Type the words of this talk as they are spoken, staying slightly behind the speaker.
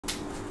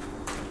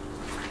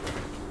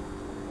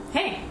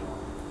Hey,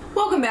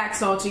 welcome back,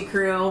 Salty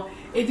Crew.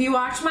 If you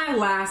watched my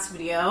last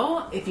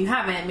video, if you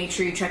haven't, make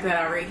sure you check that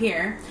out right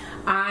here.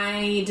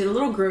 I did a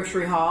little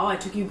grocery haul. I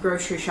took you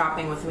grocery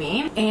shopping with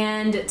me.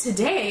 And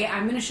today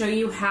I'm going to show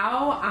you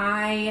how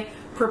I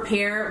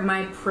prepare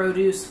my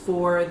produce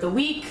for the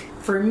week,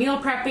 for meal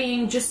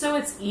prepping, just so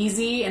it's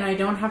easy and I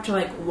don't have to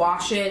like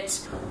wash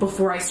it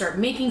before I start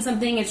making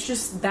something. It's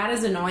just, that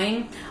is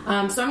annoying.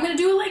 So I'm gonna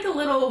do like a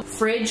little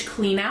fridge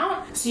clean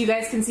out so you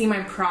guys can see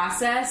my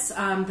process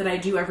that I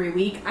do every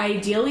week.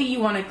 Ideally, you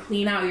wanna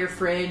clean out your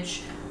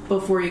fridge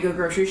before you go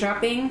grocery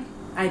shopping.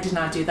 I did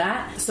not do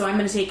that. So I'm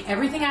gonna take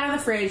everything out of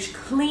the fridge,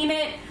 clean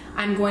it.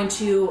 I'm going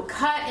to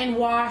cut and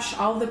wash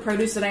all of the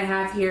produce that I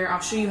have here. I'll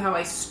show you how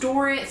I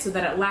store it so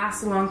that it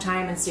lasts a long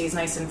time and stays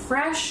nice and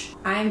fresh.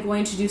 I'm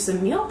going to do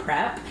some meal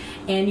prep,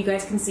 and you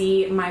guys can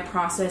see my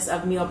process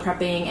of meal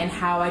prepping and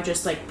how I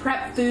just like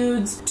prep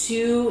foods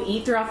to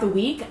eat throughout the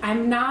week.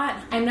 I'm not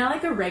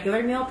like a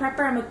regular meal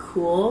prepper. I'm a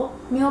cool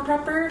meal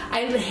prepper.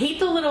 I hate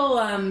the little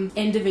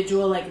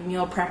individual like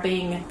meal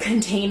prepping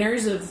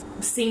containers of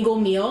single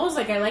meals.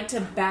 Like I like to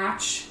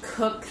batch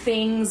cook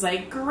things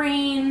like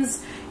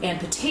grains and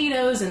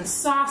potatoes and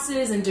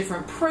sauces and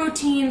different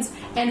proteins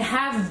and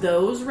have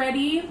those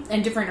ready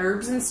and different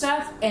herbs and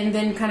stuff, and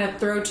then kind of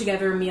throw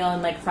together a meal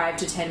in like 5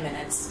 to 10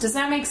 minutes. Does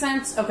that make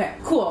sense? Okay,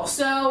 cool.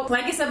 So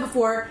like I said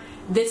before,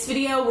 this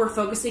video we're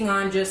focusing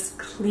on just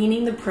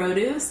cleaning the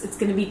produce. It's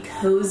gonna be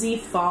cozy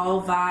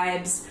fall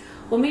vibes.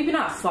 Well, maybe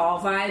not fall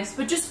vibes,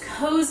 but just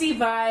cozy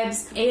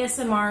vibes,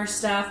 ASMR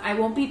stuff. I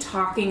won't be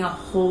talking a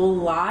whole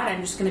lot.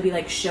 I'm just gonna be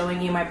like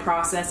showing you my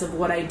process of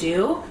what I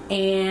do.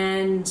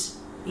 And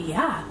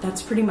yeah,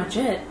 that's pretty much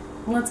it.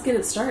 Let's get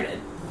it started.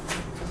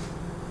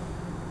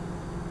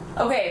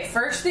 Okay,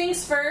 first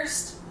things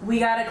first, we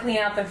gotta clean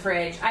out the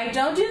fridge. I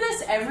don't do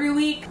this every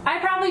week. I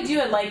probably do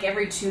it like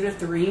every 2 to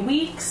 3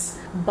 weeks,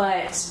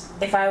 but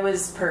if I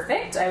was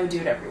perfect, I would do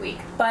it every week.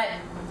 But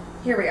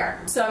here we are.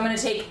 So I'm gonna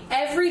take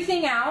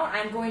everything out.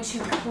 I'm going to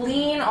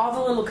clean all the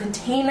little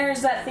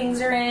containers that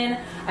things are in.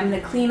 I'm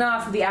gonna clean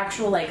off the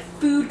actual like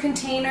food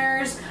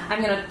containers.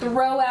 I'm gonna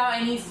throw out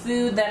any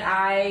food that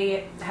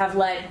I have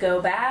let go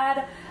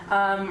bad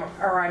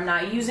or I'm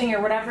not using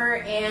or whatever,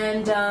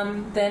 and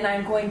then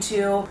I'm going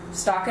to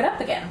stock it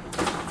up again.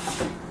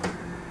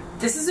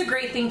 This is a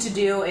great thing to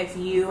do if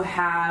you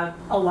have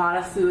a lot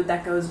of food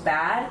that goes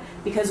bad,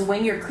 because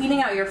when you're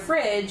cleaning out your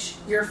fridge,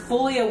 you're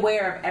fully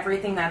aware of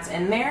everything that's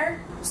in there.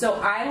 So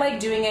I like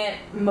doing it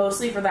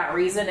mostly for that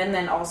reason, and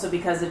then also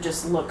because it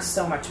just looks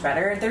so much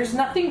better. There's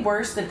nothing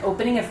worse than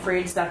opening a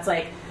fridge that's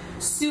like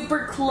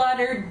super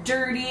cluttered,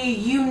 dirty.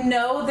 You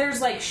know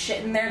there's like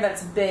shit in there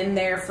that's been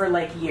there for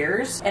like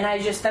years, and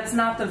that's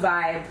not the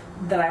vibe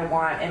that I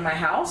want in my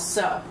house.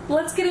 So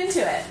let's get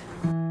into it.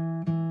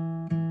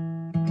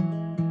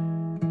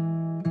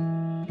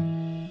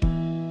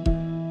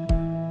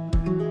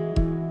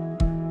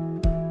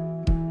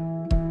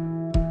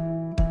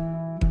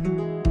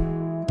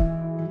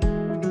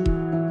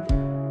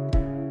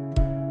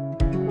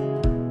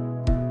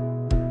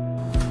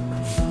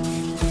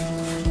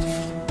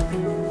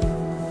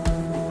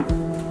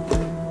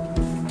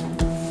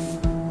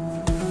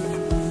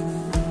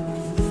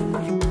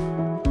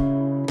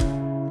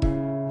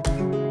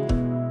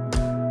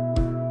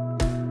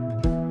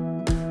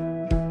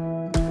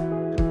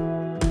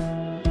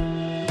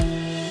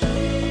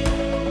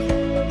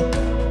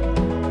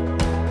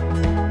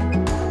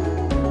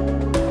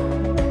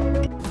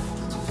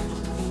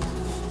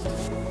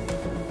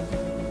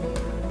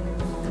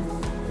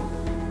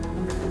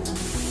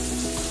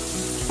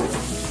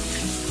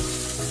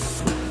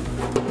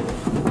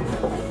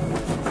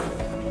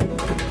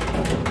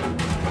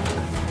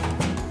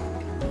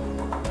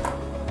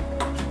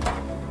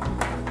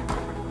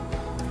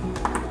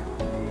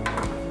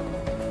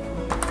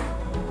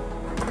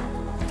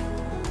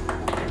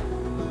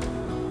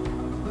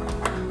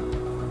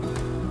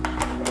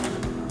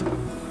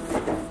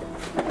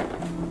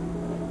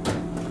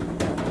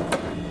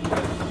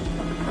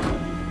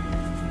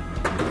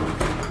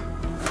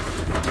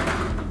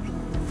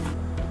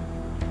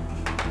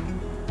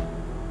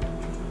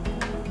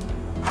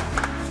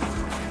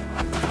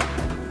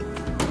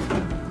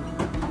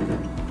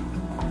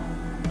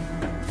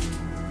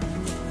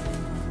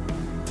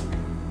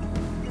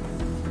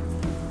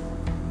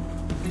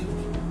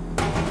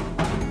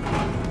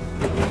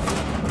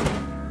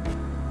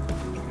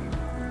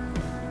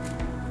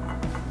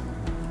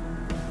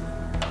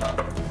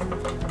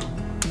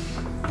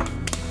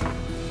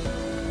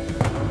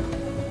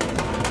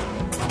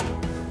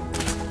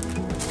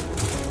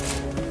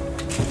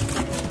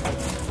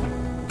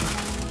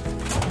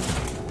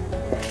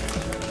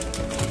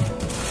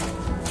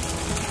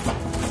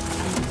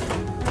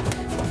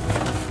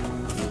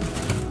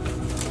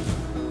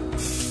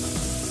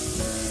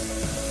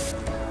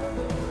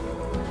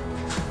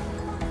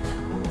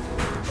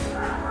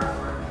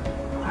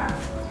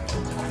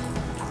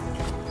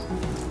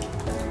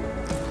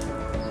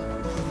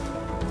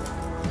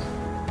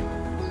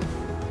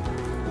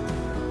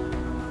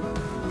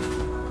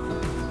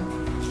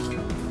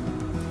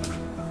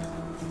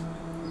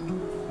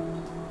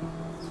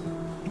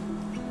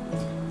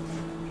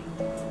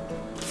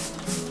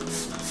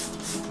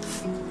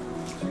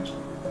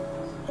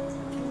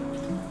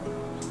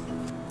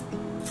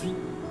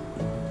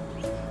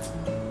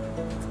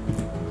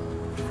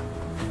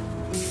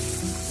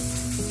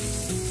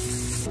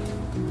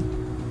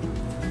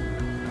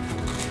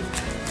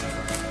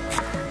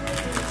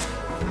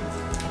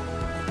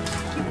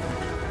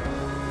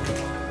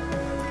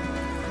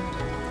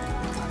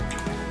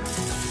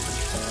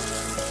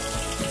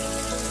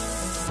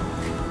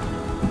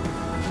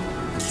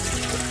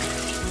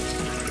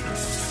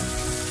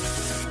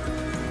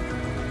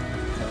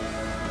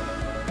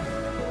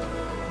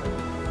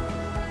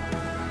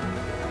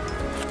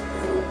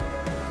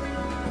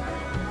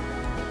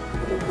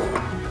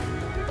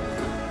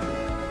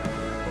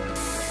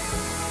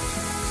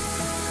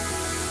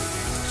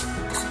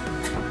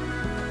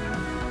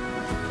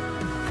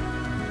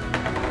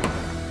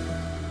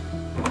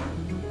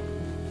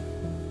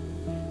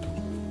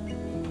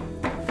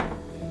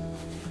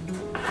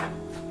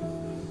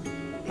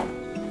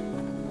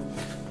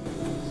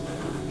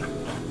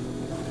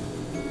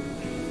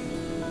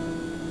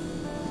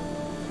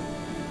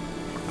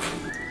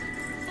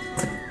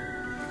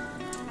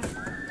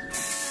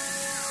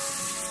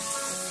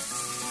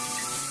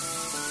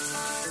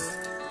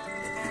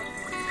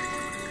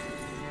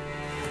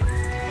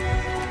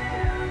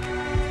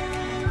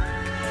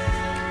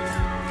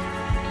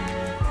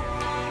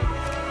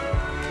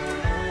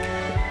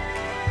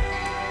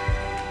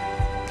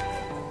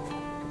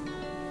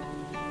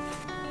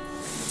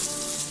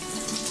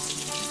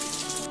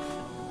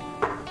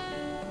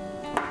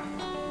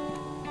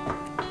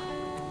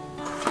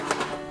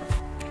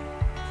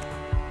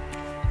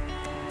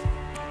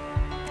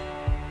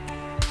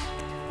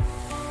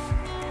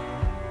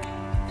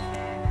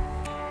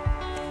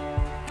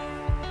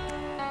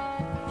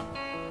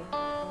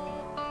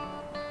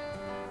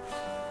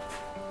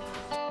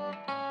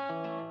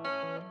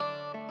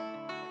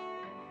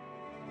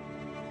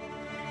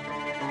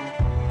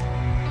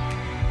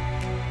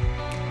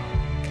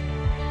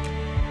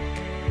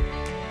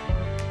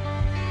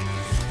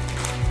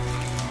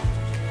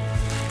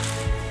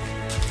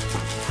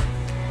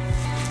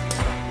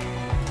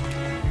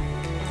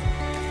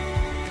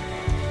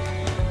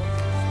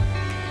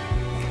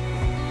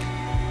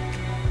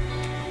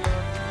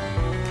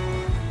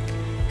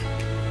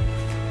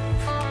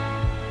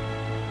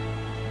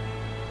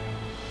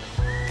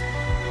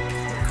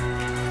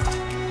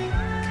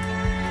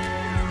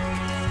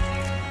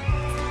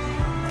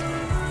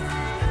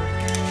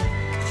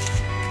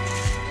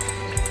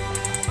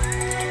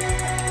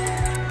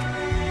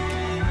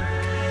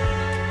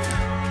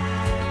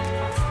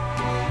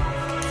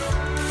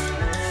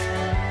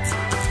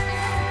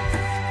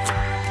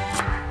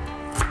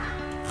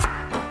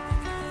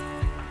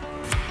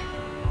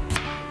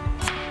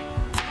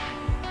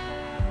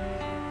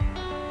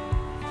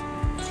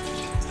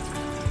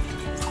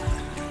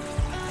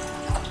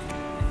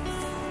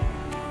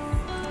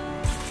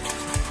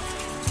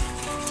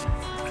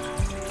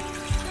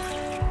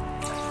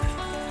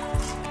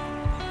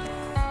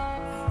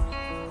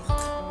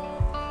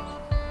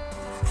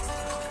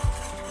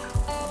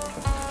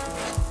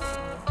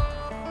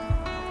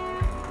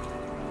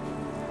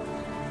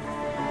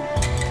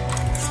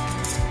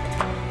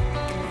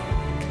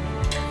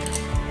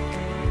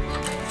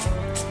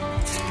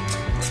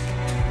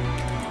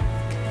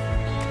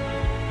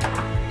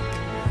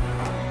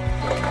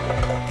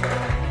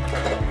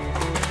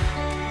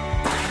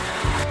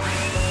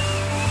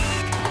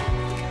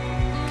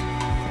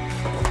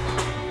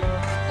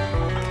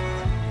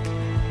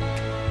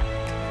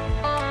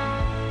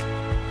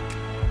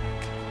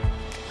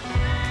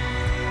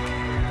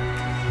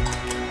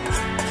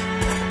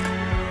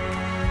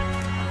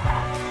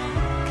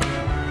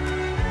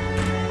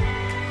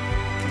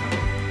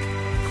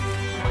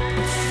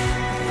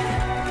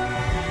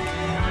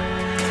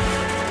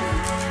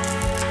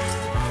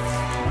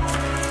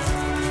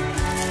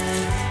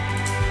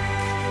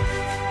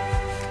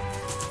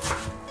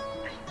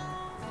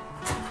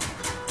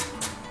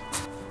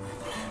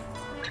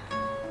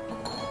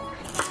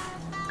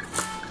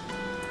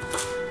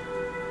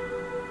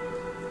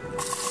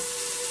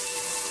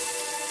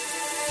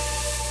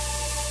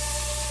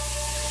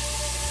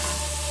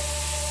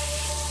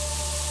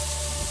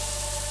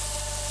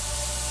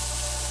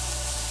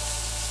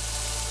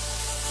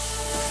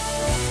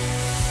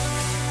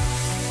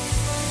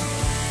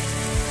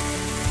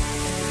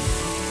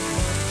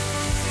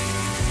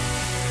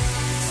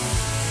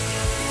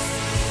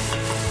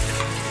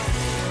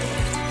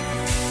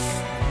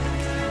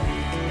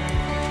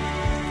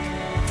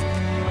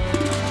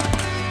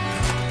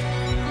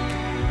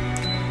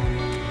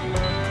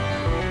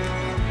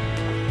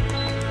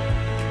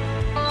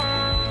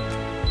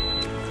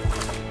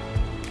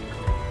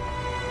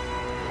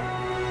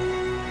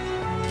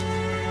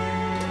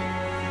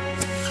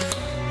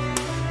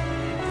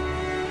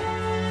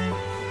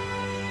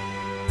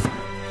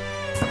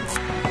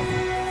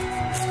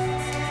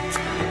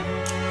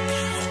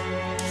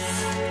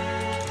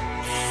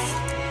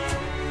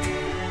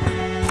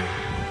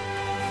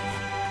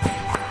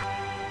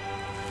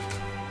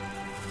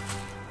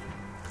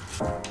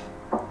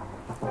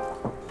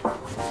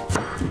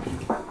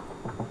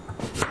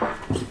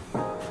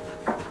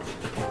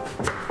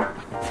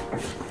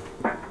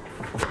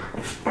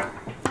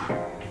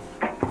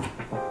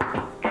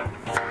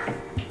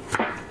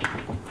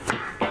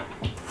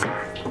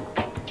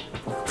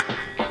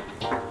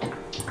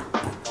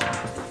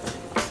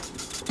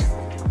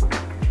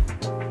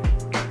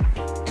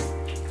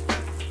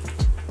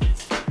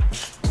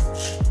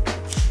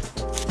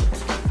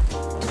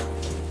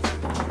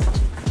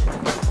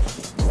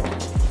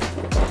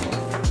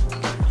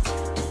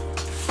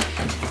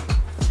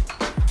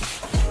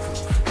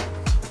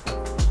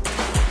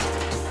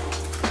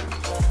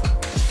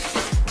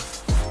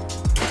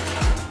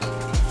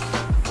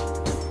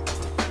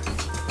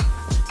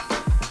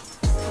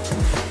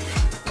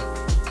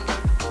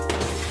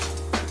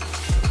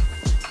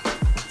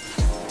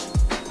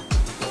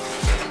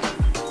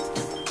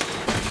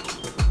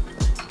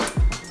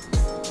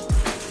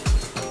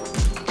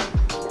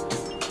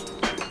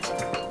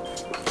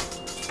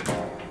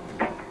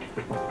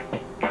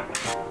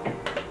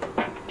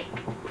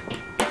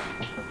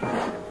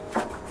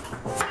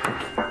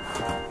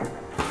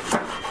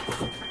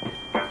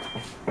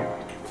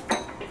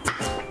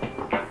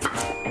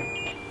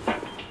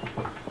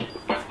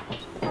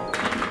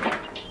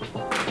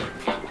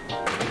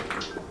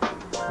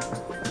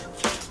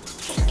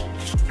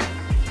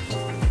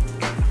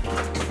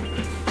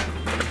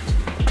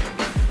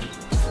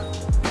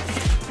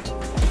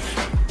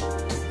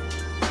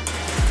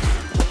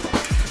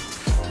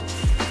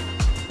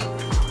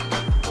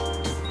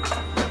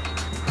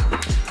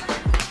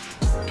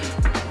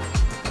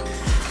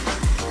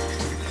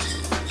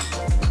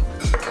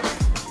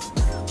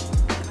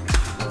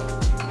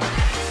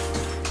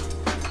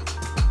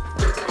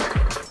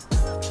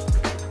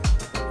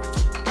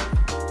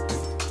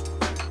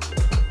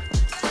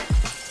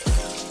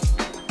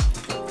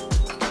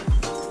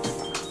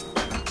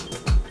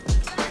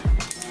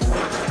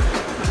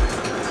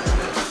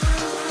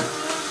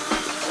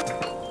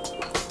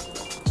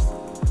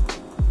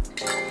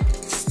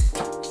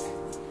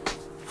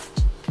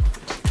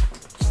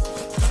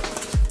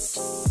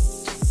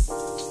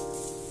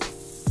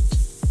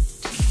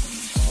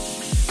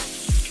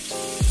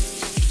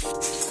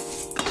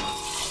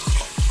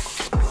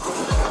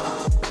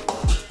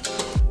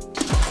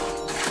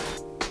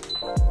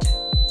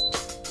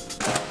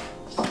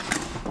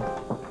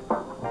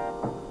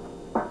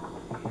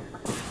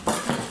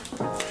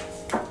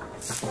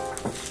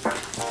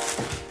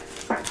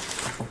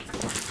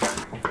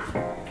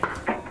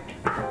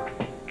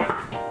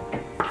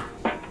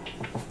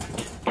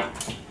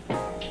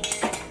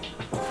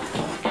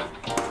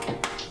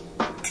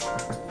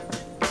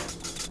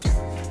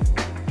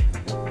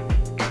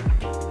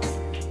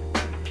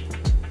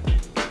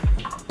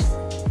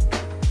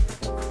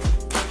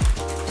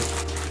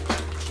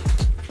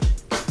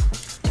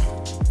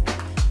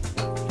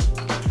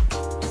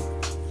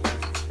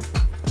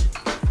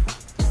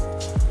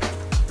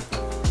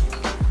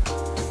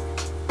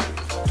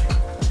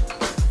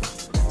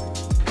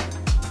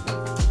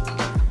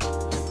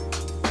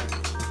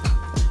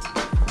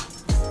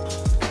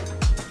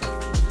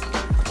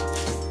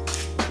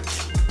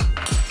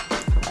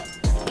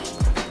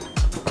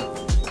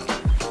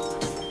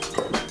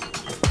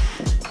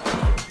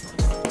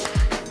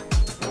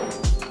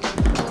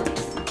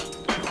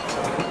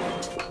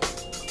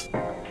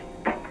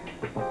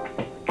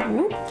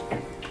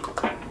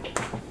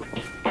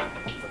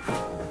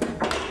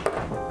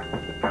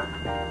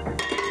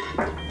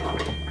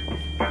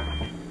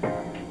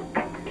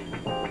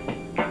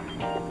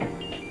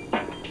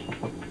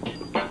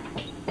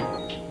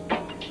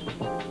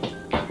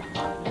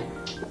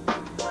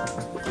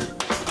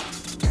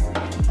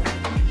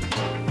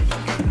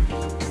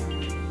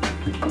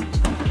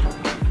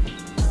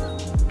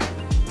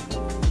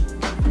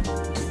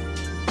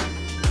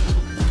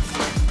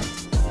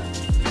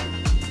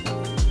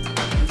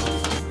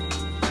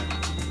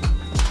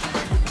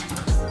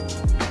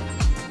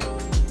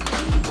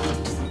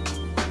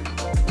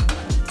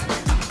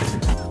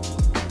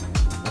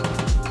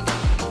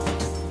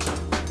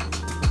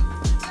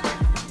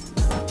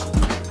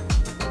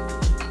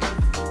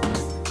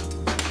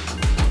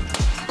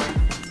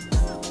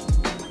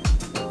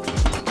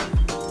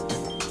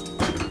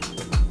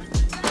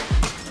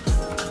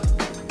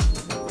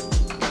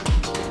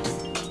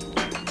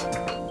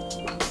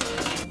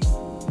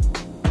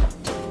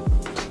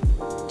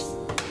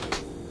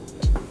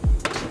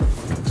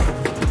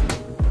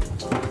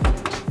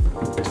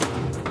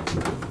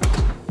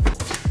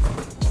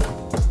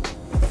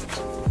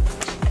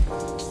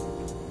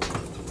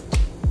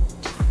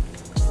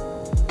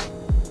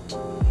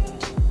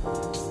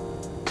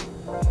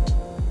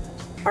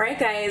 Alright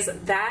guys,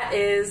 that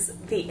is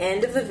the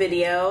end of the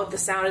video. The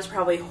sound is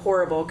probably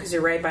horrible because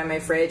you're right by my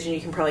fridge and you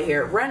can probably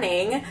hear it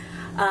running.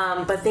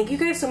 But thank you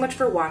guys so much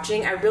for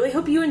watching. I really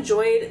hope you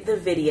enjoyed the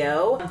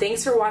video.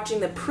 Thanks for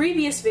watching the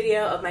previous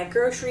video of my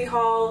grocery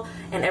haul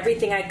and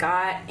everything I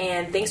got,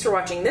 and thanks for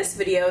watching this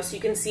video so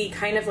you can see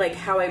kind of like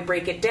how I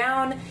break it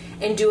down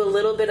and do a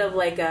little bit of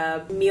like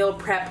a meal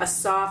prep, a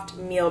soft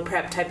meal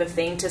prep type of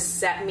thing to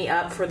set me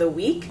up for the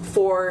week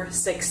for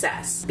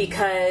success.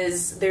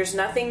 Because there's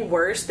nothing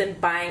worse than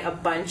buying a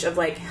bunch of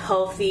like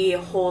healthy,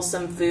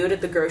 wholesome food at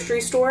the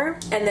grocery store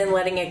and then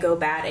letting it go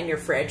bad in your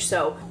fridge.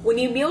 So when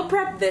you meal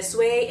prep this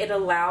way, it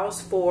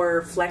allows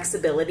for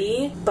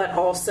flexibility, but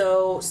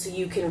also so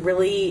you can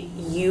really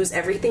use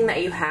everything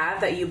that you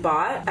have that you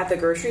bought at the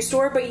grocery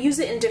store, but use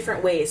it in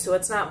different ways so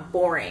it's not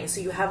boring.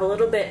 So you have a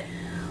little bit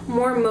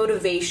more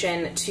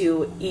motivation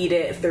to eat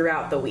it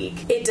throughout the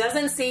week. It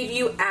doesn't save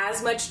you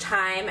as much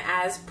time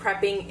as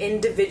prepping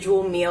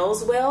individual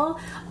meals will,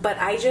 but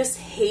I just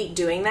hate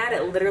doing that.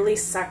 It literally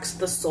sucks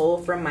the soul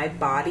from my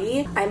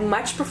body. I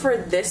much prefer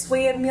this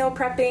way of meal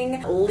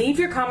prepping. Leave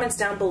your comments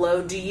down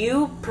below. Do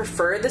you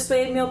prefer this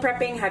way of meal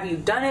prepping? Have you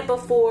done it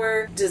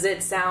before? Does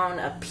it sound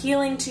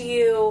appealing to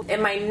you?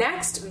 In my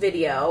next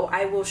video,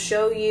 I will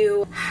show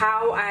you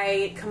how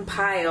I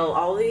compile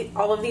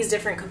all of these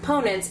different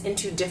components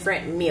into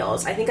different meals.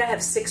 I think I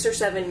have 6 or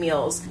 7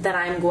 meals that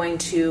I'm going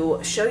to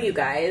show you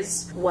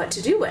guys what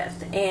to do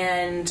with.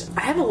 And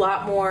I have a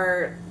lot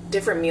more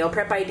different meal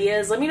prep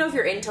ideas. Let me know if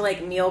you're into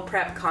like meal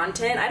prep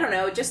content. I don't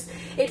know,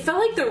 it felt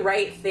like the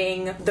right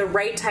thing, the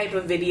right type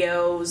of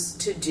videos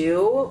to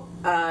do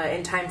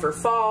in time for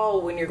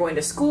fall when you're going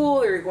to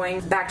school or you're going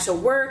back to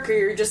work or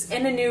you're just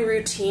in a new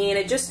routine.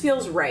 It just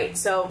feels right.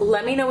 So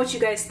let me know what you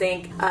guys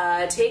think.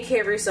 Take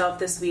care of yourself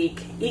this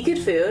week. Eat good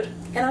food,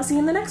 and I'll see you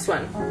in the next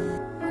one.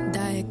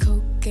 Diet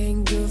Coke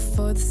ain't good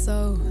for the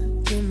soul.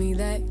 Give me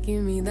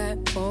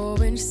that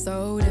orange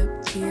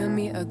soda. Give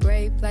me a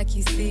grape like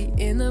you see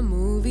in the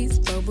movies.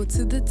 Bubble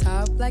to the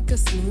top like a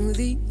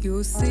smoothie,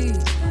 you'll see.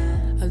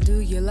 I'll do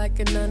you like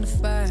a 9 to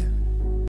 5.